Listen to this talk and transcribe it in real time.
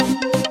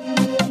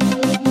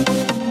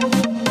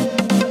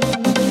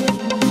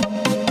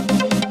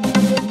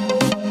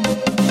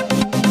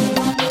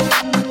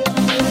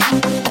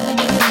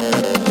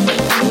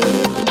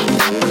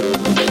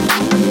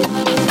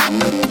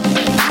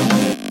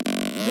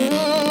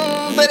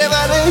मेरे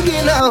वर्गी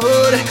ना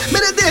होर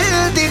मेरे दिल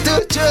दी तू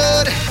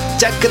चोर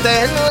चक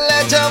तेनू ले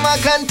जावा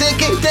कंठ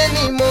किते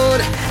नी मोर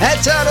है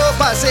चारों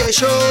पासे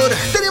शोर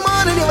तेरी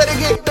मोरनी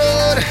वर्गी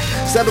टोर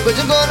सब कुछ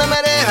गोल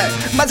मेरे है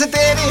बस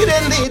तेरी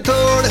रंदी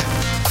थोड़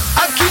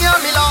अखियां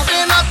मिलावे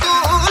ना तू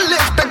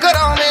लिफ्ट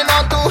करावे ना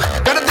तू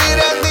करदी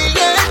रहंदी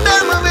है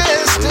टाइम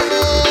वेस्ट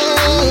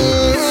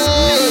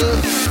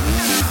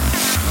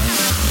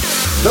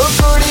तू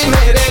कुड़ी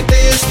मेरे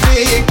टेस्टी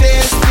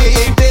टेस्टी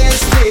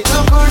टेस्टी तू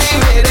कुड़ी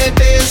मेरे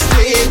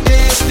टेस्टी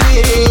टेस्टी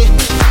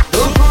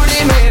तू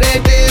कुड़ी मेरे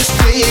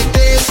टेस्टी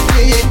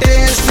टेस्टी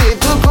टेस्टी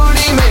तू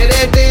कुड़ी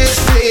मेरे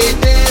टेस्टी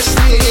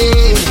टेस्टी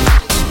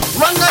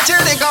रंगा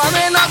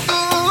छिड़कावे ना तू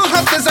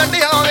हाथ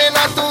सटियावे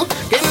ना तू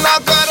किन्ना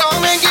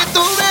करावेंगी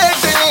तू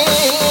वेट नी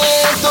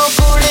तू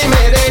कुड़ी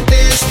मेरे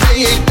टेस्टी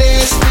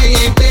टेस्टी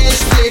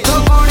टेस्टी तू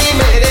कुड़ी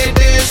मेरे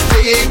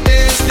टेस्टी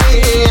टेस्टी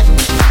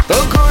तू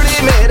कुड़ी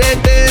मेरे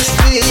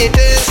टेस्टी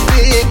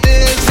टेस्टी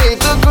टेस्टी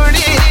तू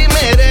कुड़ी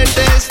मेरे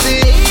टेस्टी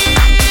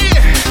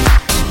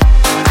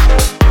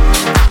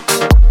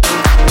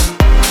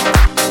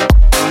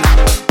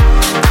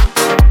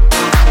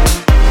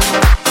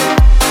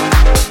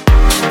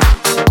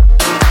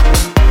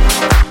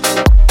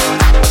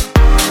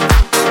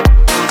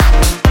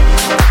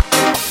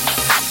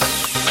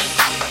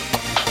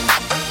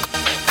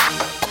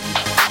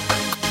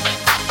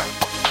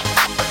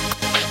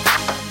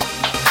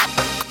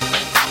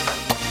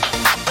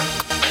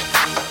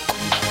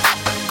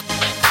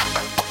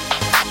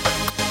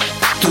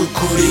तू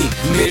कुड़ी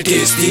मेरे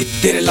टेस्टी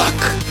तेरे लक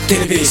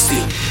तेरे बेस्ती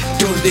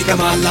टूर दे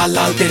कमाल लाल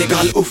लाल तेरे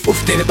गाल उफ उफ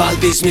तेरे बाल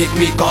बेस मेक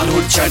मी कॉल हो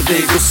चढ़ दे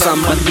गुस्सा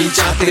मन भी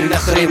जा तेरे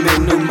नखरे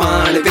मैनू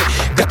मान वे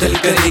कत्ल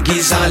करेगी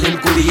जालिम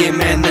कुड़िए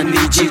मैं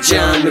नन्नी जी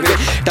जान वे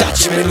टच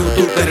मैनू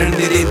तू करन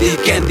दे दी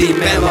कहंदी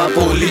मैं वा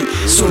बोली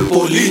सुन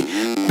बोली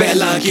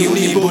पहला क्यों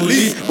नहीं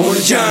बोली हुण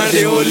जान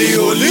दे होली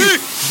होली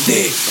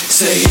दे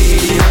सही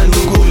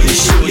अनु गोली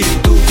शोली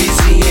तू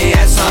बिजी है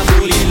ऐसा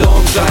बोली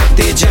लॉन्ग ड्राइव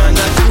ते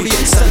जाना कुड़ी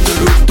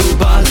सनरूफ तू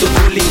बाल तो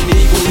बोली नी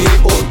कुड़ी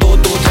ओ तो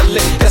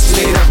थल्ले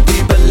कसले रखदी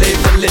बल्ले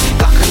बल्ले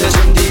कख न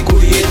जंदी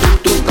कुड़िए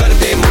तू कर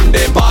दे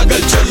मुंडे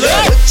पागल चले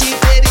बच्ची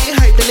तेरी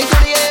हाइट नी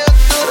कुड़िए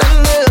उत्तू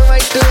रंग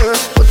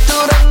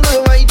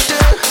वाइट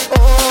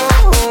ओ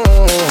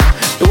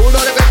टू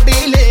डोर गड्डी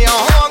ले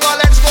आवांगा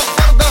let's go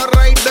for the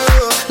ride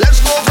let's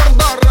go for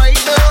the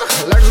ride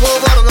let's go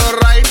for the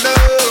ride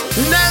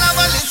नैना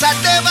वाली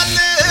साडे वल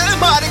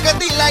मार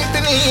गदी लाइट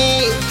नी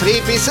थ्री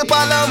पीस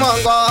पाला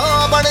मांगा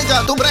बन जा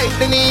तू ब्राइट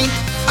नी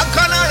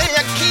अखां नाल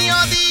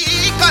अखियां दी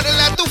कर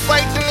ले तू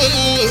फाइट नी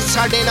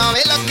साडे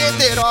नावे लगे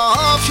तेरा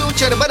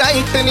फ्यूचर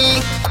ब्राइट नी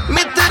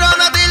मित्रा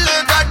ना दिल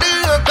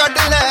कट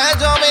ले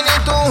जावे नी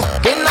तू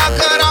किन्ना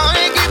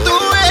करावेगी तू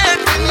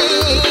वेट नी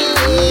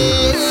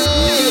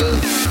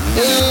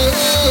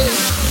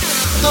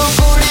तू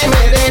कुड़ी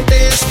मेरे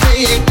टेस्टी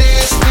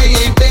टेस्टी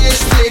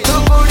टेस्टी तू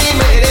कुड़ी